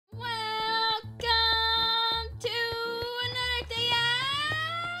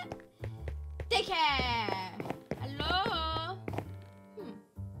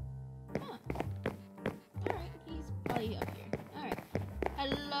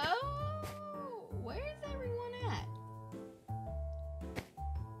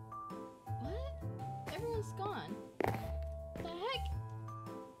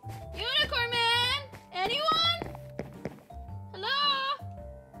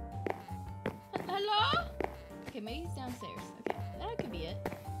downstairs. Okay, that could be it.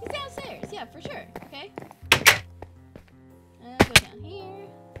 He's downstairs. Yeah, for sure. Okay. Go down here.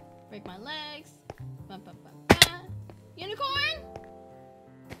 Break my legs. Bum, bum, bum, bum. Unicorn?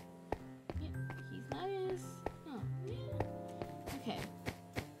 Yeah, he's not in his... Oh, yeah. Okay.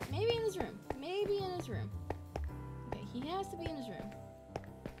 Maybe in his room. Maybe in his room. Okay, he has to be in his room.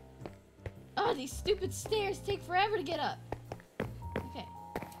 Oh, these stupid stairs take forever to get up. Okay.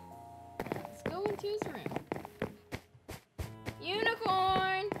 Let's go into his room.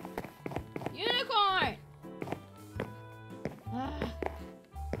 Unicorn! Unicorn! Ah.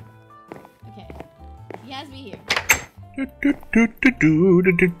 Okay. He has me here. Unicorn!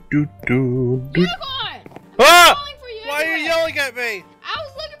 Ah! Calling for you Why are you yelling at me? I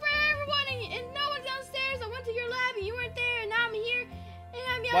was looking for everyone and no one's downstairs. I went to your lab and you weren't there and now I'm here and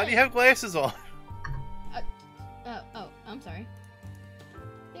I'm yelling. Why do you have glasses on? Oh, I'm sorry.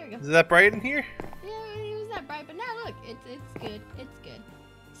 There we go. Is that bright in here? Yeah, it was that bright, but now look, it's good. It's good.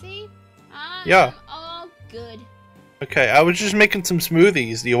 See? Yeah. I'm all good. Okay, I was just making some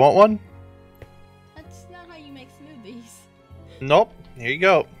smoothies. Do you want one? That's not how you make smoothies. Nope. Here you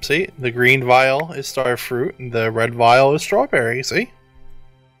go. See? The green vial is starfruit, and the red vial is strawberry. See?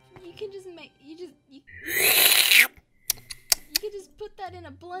 You can just make you could just put that in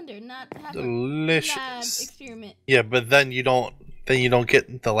a blender, not have Delicious. a lab experiment. Yeah, but then you don't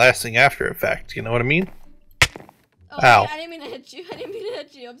get the lasting after effect. You know what I mean? Oh, Ow. I didn't mean to hit you. I didn't mean to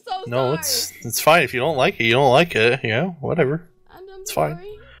hit you. I'm so sorry. No, it's fine. If you don't like it, you don't like it. You know, whatever. I'm It's sorry. fine.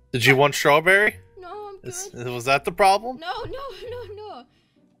 Did you want strawberry? No, I'm good. Was that the problem? No.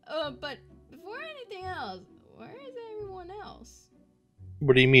 But before anything else, where is everyone else?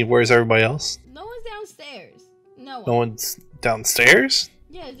 What do you mean? Where's everybody else? No one's downstairs. No one. No one's downstairs?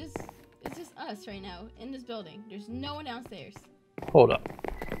 Yeah, it's just us right now in this building. There's no one downstairs. Hold up.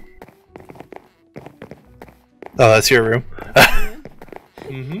 Oh, that's your room. I'm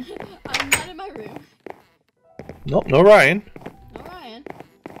not in my room. Nope, no Ryan. No Ryan.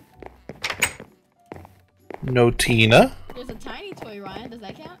 No Tina. There's a tiny toy Ryan. Does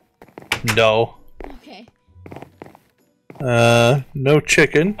that count? No. Okay. No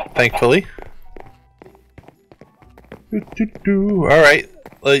chicken, thankfully. Alright.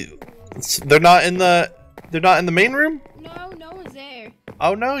 They're not in the main room? No one's there.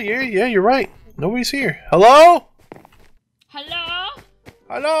 Oh no, yeah, you're right. Nobody's here. Hello? Hello?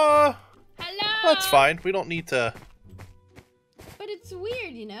 Hello? Hello? That's fine. We don't need to. But it's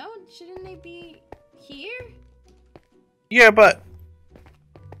weird, you know? Shouldn't they be here? Yeah, but.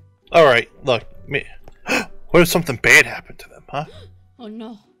 Alright, look. What if something bad happened to them, huh? Oh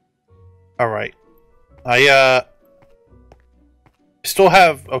no. Alright. I still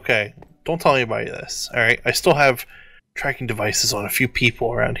have. Okay, don't tell anybody this. Alright, I still have tracking devices on a few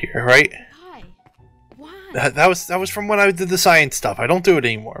people around here, right? Why? That was from when I did the science stuff. I don't do it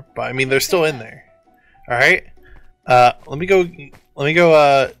anymore, but I mean they're still in there. All right. Let me go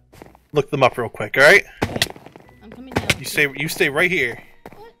look them up real quick. All right. I'm coming down. You stay right here.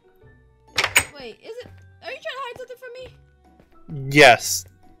 What? Wait, is it? Are you trying to hide something from me? Yes.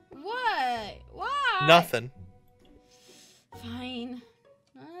 What? Why? Nothing. Fine.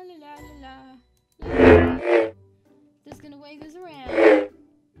 La la la la la. Just gonna wave this around.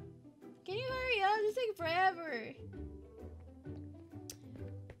 Can you hurry up? This is taking forever.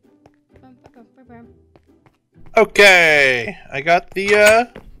 Okay, I got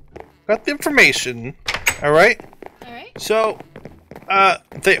the information. All right. All right. So,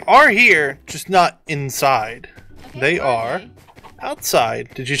 they are here, just not inside. Okay, They where are outside.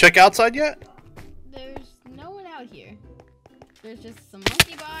 Did you check outside yet? There's no one out here. There's just some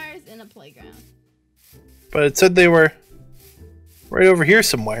monkey bars and a playground. But it said they were right over here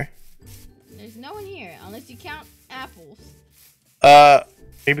somewhere. There's no one here unless you count apples.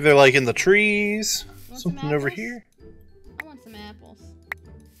 Maybe they're like in the trees. Want some Something over apples? here. I want some apples.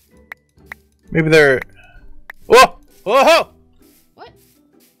 Maybe they're. Whoa! Whoa! What?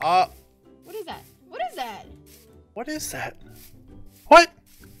 What is that? What is that? What is that? What?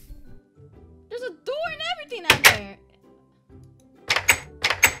 There's a door and everything out there.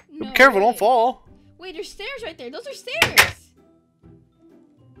 No Be careful, way. don't fall. Wait, there's stairs right there. Those are stairs.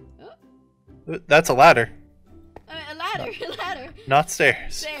 Oh, That's a ladder, a ladder. A ladder. not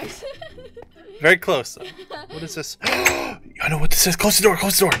stairs. Stairs. Very close, though. What is this? I know what this is. Close the door,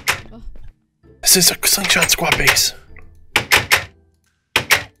 close the door. Oh. This is a slingshot squad base.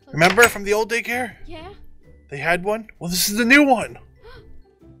 Remember from the old daycare? Yeah. They had one? Well, this is the new one.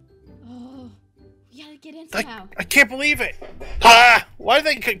 Oh, we gotta get in somehow. I can't believe it. Ah! Why do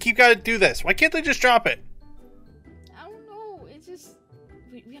they keep gotta do this? Why can't they just drop it? I don't know. It's just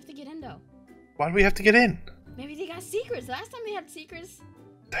we have to get in though. Why do we have to get in? Maybe they got secrets. Last time they had secrets.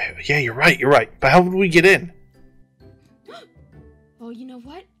 Yeah, you're right. You're right. But how would we get in? Oh, you know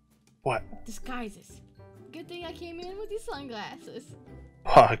what? What? Disguises. Good thing I came in with these sunglasses.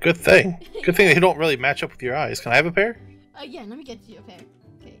 Oh, good thing. Good thing they don't really match up with your eyes. Can I have a pair? Yeah, let me get you a pair.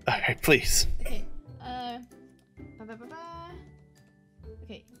 Okay. Alright, please. Okay.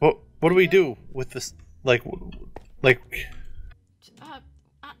 Okay. What do we do with this? Like.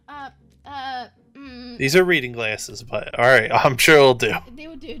 These are reading glasses, but alright, I'm sure it'll do. They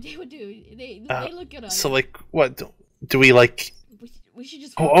would do. They look good on So, you. like, what? Do we, like. We should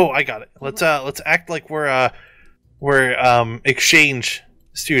just. Oh, I got it. Let's act like we're exchange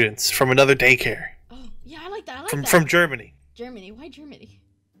students from another daycare. Oh, yeah, I like that. From Germany. Germany? Why Germany?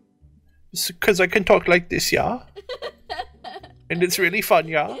 Because I can talk like this, yeah? And it's really fun,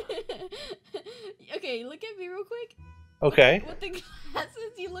 yeah? Okay, look at me real quick. Okay. With the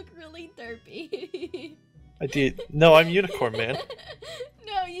glasses, you look really derpy. I did. No, I'm UnicornMann.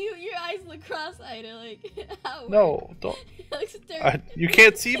 No, your eyes look cross-eyed. Like, how? No, don't. It looks derpy. You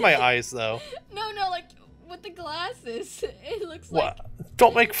can't see my eyes, though. No, like, with the glasses, it looks What? like...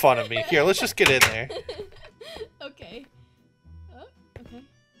 Don't make fun of me. Here, let's just get in there. Okay. Oh, okay.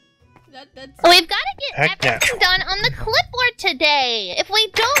 That's... We've got to get Heck yeah. everything done on the clipboard today. If we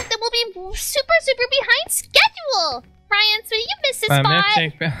don't, then we'll be super behind schedule. Ryan, so you missed this spot.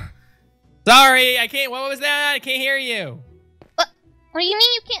 Sorry, I can't. What was that? I can't hear you. What do you mean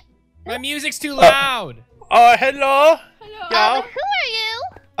you can't? My music's too loud. Hello? Hello. Yeah? Who are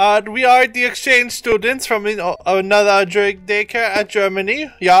you? We are the exchange students from another daycare at Germany,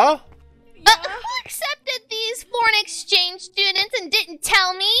 yeah? Who accepted these foreign exchange students and didn't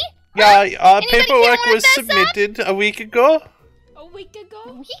tell me? Yeah, Anybody paperwork wanna was fess up? submitted a week ago. A week ago?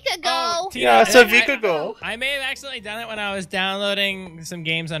 A week ago. Oh, Tina, Yeah, it's a week ago. I may have accidentally done it when I was downloading some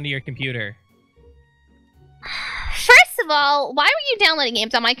games onto your computer. First of all, why were you downloading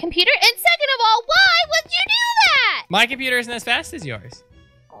games on my computer? And second of all, why would you do that? My computer isn't as fast as yours.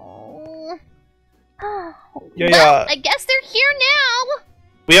 Oh. Yeah, Well, yeah. I guess they're here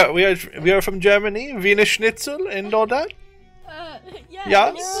now. We are from Germany, Wiener Schnitzel and all that. Yeah.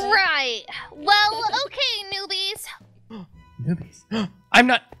 Yeah? Right. Well, okay, newbies. Newbies. I'm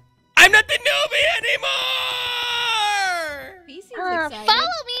not the newbie anymore! He seems excited.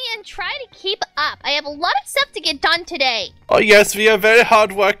 Follow me and try to keep up. I have a lot of stuff to get done today. Oh yes, we are very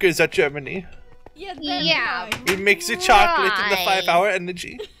hard workers at Germany. Yeah. Yeah. We mix the chocolate in the Right. 5-hour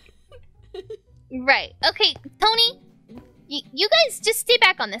energy. Right. Okay, Tony, you guys just stay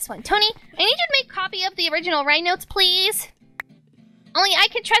back on this one. Tony, I need you to make a copy of the original Ryan notes, please. Only I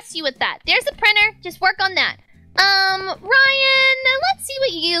can trust you with that. There's the printer. Just work on that. Ryan, let's see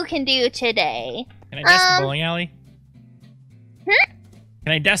what you can do today. Can I dust the bowling alley? Hmm?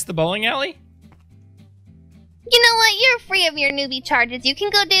 Can I dust the bowling alley? You know what? You're free of your newbie charges. You can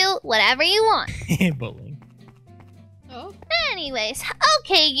go do whatever you want. Bowling. Oh. Anyways,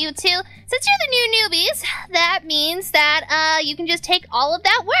 okay, you two. Since you're the new newbies, that means that you can just take all of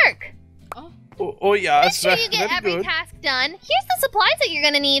that work. Oh yeah, Make sure you get very every good. task done. Here's the supplies that you're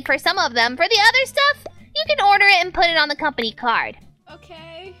gonna need for some of them. For the other stuff, you can order it and put it on the company card.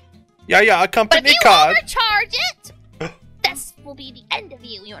 Okay. Yeah, a But company if you card. overcharge it, this will be the end of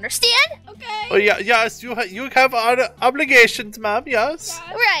you. You understand? Okay. Oh yeah, yes, you have other obligations, ma'am. Yes.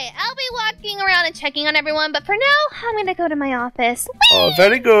 Right. I'll be walking around and checking on everyone, but for now, I'm gonna go to my office. Oh,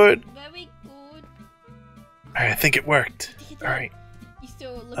 very good. Very good. All right, I think it worked. All right. You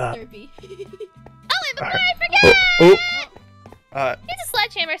still look derpy. Oh, and before Alright. I forget, Oh. here's a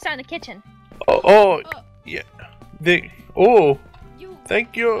sledgehammer in the kitchen. Yeah. Oh, You.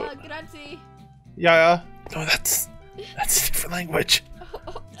 thank you. Grazie. Yeah. No, that's a different language.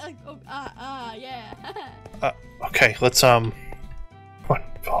 Yeah. Okay, let's come on,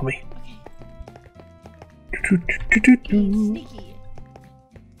 follow me. Okay. Sneaky.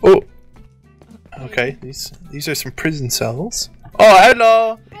 Oh. Okay, these are some prison cells. Oh,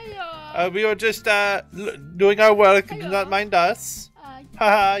 hello. Hello. We were just doing our work. Do Hello. not mind us.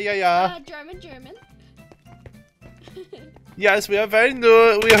 Haha, yeah. German. Yes, we are very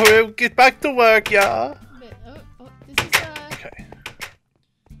new. We will get back to work, yeah. This is Okay.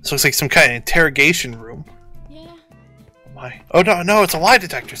 This looks like some kind of interrogation room. yeah. Oh my. Oh no, it's a lie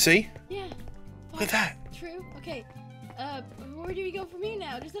detector. See? Yeah. Look at that. True. Okay. Where do we go from here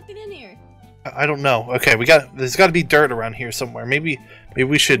now? There's nothing in here. I don't know. Okay, there's got to be dirt around here somewhere. Maybe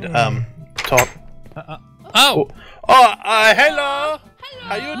we should talk. Oh! Hello.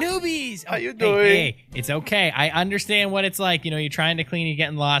 How you Newbies! How you Hey, doing? Hey, it's okay. I understand what it's like. You know, you're trying to clean, you're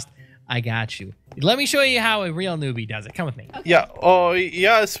getting lost. I got you. Let me show you how a real newbie does it. Come with me. Okay. Yeah. Oh,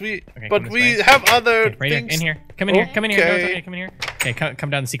 yes. Okay, but come we this way. have other Okay, right things. in here. Come in here. Come in here. No, it's Okay. okay. Come in here. Okay, come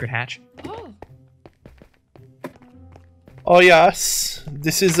down the secret hatch. Oh. Oh, yes.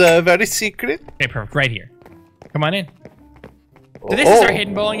 This is very secret. Okay, perfect. Right here. Come on in. So this is our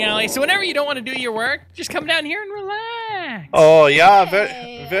hidden bowling alley. So whenever you don't want to do your work, just come down here and relax. Oh, yeah.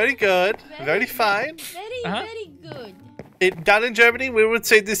 Hey. Very good. Very fine. Very, Uh-huh. very good. Down in Germany, we would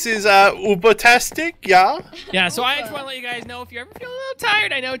say this is uber-tastic, yeah? Yeah, so I just want to let you guys know if you ever feel a little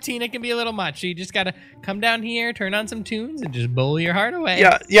tired. I know Tina can be a little much. So you just got to come down here, turn on some tunes, and just bowl your heart away.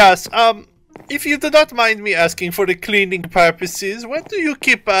 Yeah, yes. If you do not mind me asking for the cleaning purposes, where do you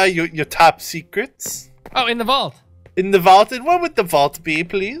keep your top secrets? Oh, in the vault. In the vault? And where would the vault be,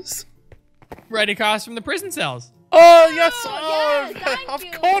 please? Right across from the prison cells. Oh, yes. yes, thank of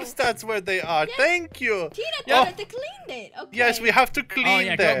you. course that's where they are. Thank you. Tina Yeah. told us to clean it. Okay. Yes, we have to clean Oh,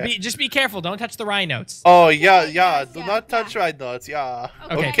 yeah. there. Just be careful. Don't touch the rye notes. Oh, yeah, Okay, yeah. yes, Do yeah, not touch yeah. right nuts, yeah.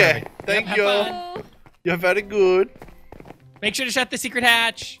 Okay, Okay. perfect. Thank Yep, you. have fun. Oh, You're very good. Make sure to shut the secret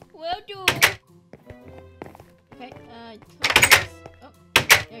hatch. will do. Okay,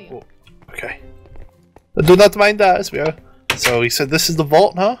 there you go. Okay. Do not mind us. We are. So he said this is the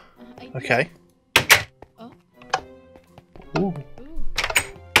vault, huh? Okay. Oh. Ooh, Ooh.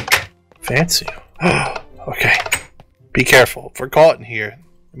 fancy. Okay. Be careful. If we're caught in here,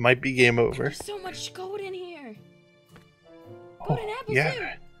 it might be game over. There's so much gold in here. Oh, Golden apples too.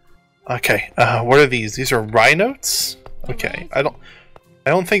 yeah. Okay. What are these? These are rye notes? Okay. I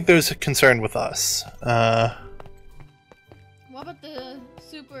don't think there's a concern with us. What about the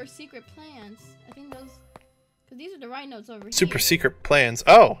super secret plans? I think those, because these are the right notes over Super here. secret plans.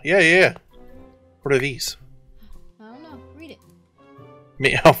 Oh, yeah. What are these? I don't know. Read it.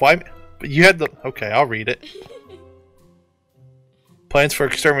 Me? Why? But you had the. Okay, I'll read it. Plans for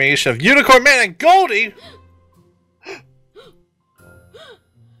extermination of UnicornMann and Goldy.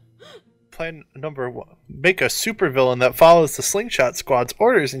 Plan number 1: make a supervillain that follows the Slingshot Squad's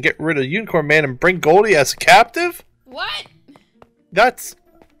orders and get rid of UnicornMann and bring Goldy as a captive. What? That's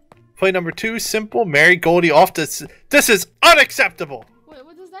plan number 2. Simple: marry Goldy off to. This is unacceptable.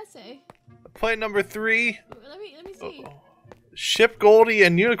 What does that say? Plan number 3. Let me see. Ship Goldy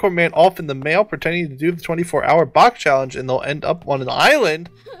and UnicornMann off in the mail, pretending to do the 24-hour box challenge, and they'll end up on an island.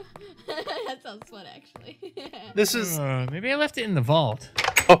 That sounds fun, actually. This is. Maybe I left it in the vault.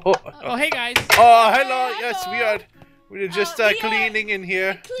 Oh, Oh, hey, guys. hello. Hey, Yes, hello. we are just yeah. cleaning in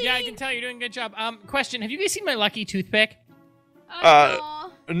here. Yeah, I can tell you're doing a good job. Question, have you guys seen my lucky toothpick? Aw.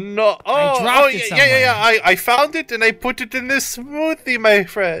 No. I Oh, dropped it yeah. I found it and I put it in this smoothie, my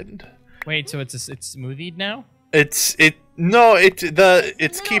friend. Wait, so it's smoothied now? It's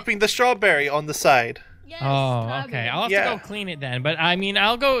keeping the strawberry on the side. Yes, Oh, strawberry. okay. I'll have Yeah. to go clean it then. But I mean,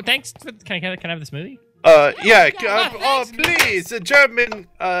 I'll go. Thanks. Can I have the smoothie? Yeah. yeah, Oh, thanks. please, German.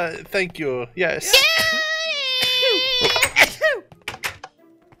 Thank you. Yes.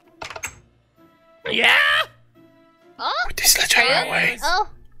 Yeah. Oh, Put this sledgehammer away. oh,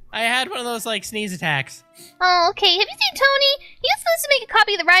 I had one of those like sneeze attacks. oh, okay. Have you seen Tony? He was supposed to make a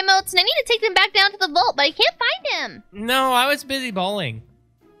copy of the rhyme notes, and I need to take them back down to the vault, but I can't find him. No, I was busy bowling.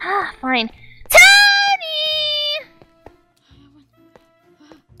 Ah, fine. Tony!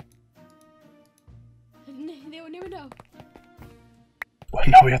 They would never know. Well,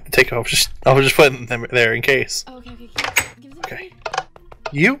 no, we have to take it. I was just putting them there in case. Oh, okay. Give them Okay.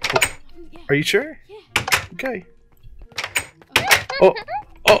 You? Yeah. Are you sure? Yeah. Okay. Oh.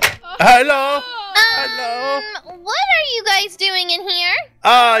 Hello. Hello. What are you guys doing in here?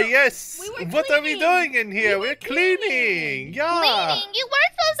 Yes. We were What are we cleaning. doing in here? We were We're cleaning. cleaning. Yeah. Cleaning? You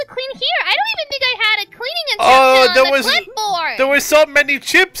weren't supposed to clean here. I don't even think I had a cleaning Oh, instruction there on was- the clipboard. There were so many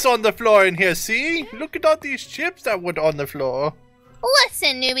chips on the floor in here. See? Look at all these chips that were on the floor.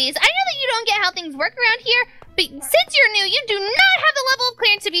 Listen, newbies, I know that you don't get how things work around here, but since you're new, you do not have the level of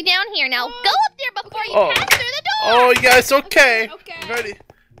clearance to be down here. Now go up there before you Oh. pass through the door. Oh, yes. Okay. Okay.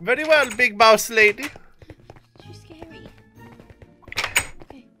 Very well, big mouse lady. She's scary.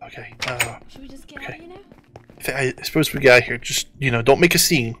 Okay. Okay. Should we just get Okay. out of here now? I suppose we get out here. Just, don't make a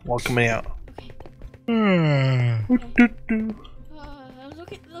scene while coming out. Okay. Doo-doo-doo.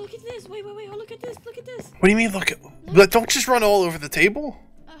 Look at this. Wait. Oh, look at this. Look at this. What do you mean, look at... But don't just run all over the table.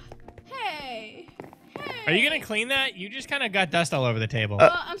 Hey. Are you gonna clean that? You just kind of got dust all over the table.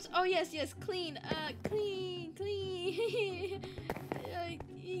 Oh yes. Clean. Clean.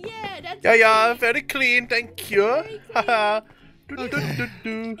 Yeah, that's. Yeah, very clean, thank you. Very clean. Haha.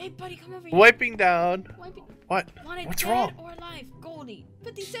 Hey, buddy, come over here. Wiping down. Wiping. What? Want it What's dead wrong? or alive? Goldy.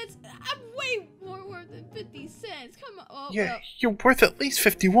 50 cents. I'm way more worth than 50 cents. Come on. Oh, Yeah, you're worth at least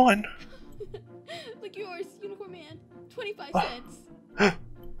 51. Look yours, UnicornMann. 25 cents. And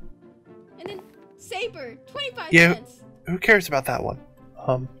then Saber, 25 Yeah. cents. Who cares about that one?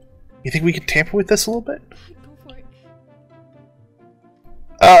 You think we can tamper with this a little bit? Go for it.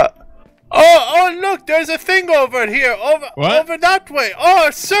 Oh, look, there's a thing over here, What? over that way. Oh,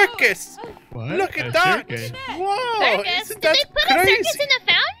 a circus. What? Look at A that. circus? Whoa, Circus? isn't Did that they put a crazy? circus in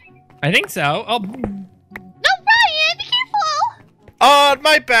the fountain? I think so. Oh, No, Ryan, be careful! Oh,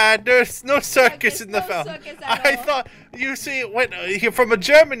 my bad. There's no circus in the no fountain. circus at I all. thought you see when you're from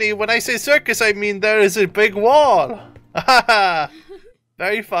Germany. When I say circus, I mean there is a big wall.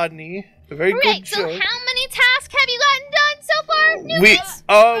 Very funny. Very Right, good so joke. how many tasks have you gotten done so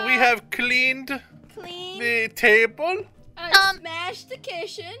far, We have cleaned Clean. the table. Smash the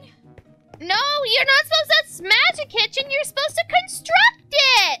kitchen. No, you're not supposed to smash a kitchen. You're supposed to construct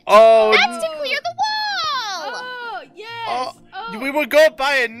it. Oh, That's to clear the wall. Oh, yes. oh, we will go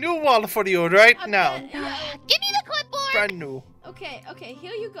buy a new wall for you right I now. bet- yeah. Give me the clipboard. Brand new. Okay,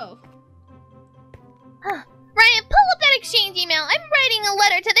 here you go. Ryan, pull up that exchange email. I'm writing a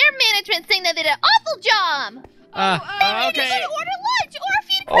letter to their management saying they did an awful job. Oh, They should okay. order lunch or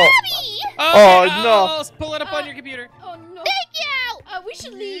feed Oh. Krabby. Oh, okay, no. I'll pull it up on your computer. Oh, no. Thank you. We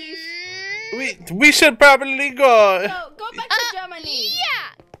should leave. We should probably go. Go back to Germany.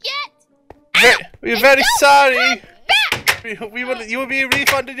 Yeah. We're very sorry. Back. You will be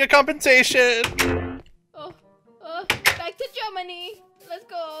refunded your compensation. Oh, back to Germany. Let's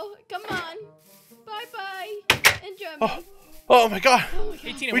go. Come on. Bye-bye. In Germany. Oh my god. Oh, my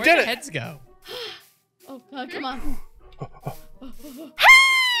Hey, God. Tina, We where'd did the it. heads go? Oh, come on.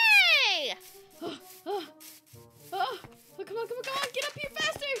 Hey! Oh, come on. Get up here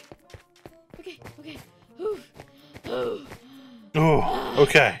faster. Okay. Ooh. Oh,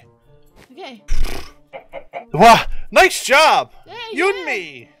 okay. Okay. Wow, nice job. Hey, You yeah. and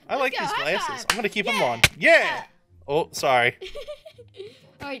me. I like go, these high glasses. five. I'm gonna keep them Yeah. on. Yeah. Oh, sorry.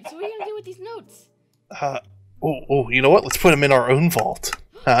 All right, so what are you gonna do with these notes? You know what? Let's put them in our own vault.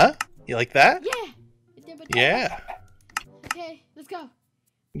 Huh? You like that? Yeah. Yeah. Okay, let's go.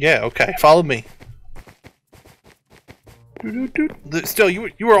 Yeah. Okay. Follow me. Still, you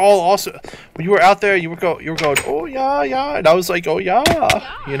were all also when you were out there. You were going. Oh yeah, and I was like, oh yeah.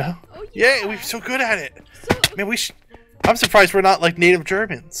 You know. Oh, Yeah, we're so good at it. So, Man, we should. I'm surprised we're not like native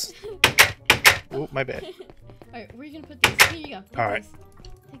Germans. Oh, my bad. all right, where are you gonna put this? Here you go. Take All right. this.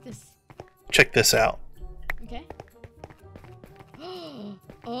 Take this. Check this out. Okay.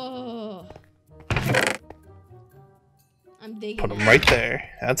 Oh. I'm digging. Put them it. right there.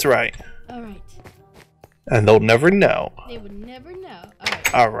 That's right. All right. And they'll never know. They would never know. All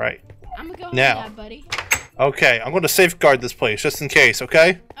right. All right. I'm gonna go home Now. now, buddy. Okay, I'm going to safeguard this place just in case.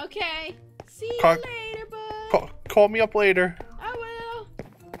 Okay. Okay. See you Car- later, bud. Call me up later.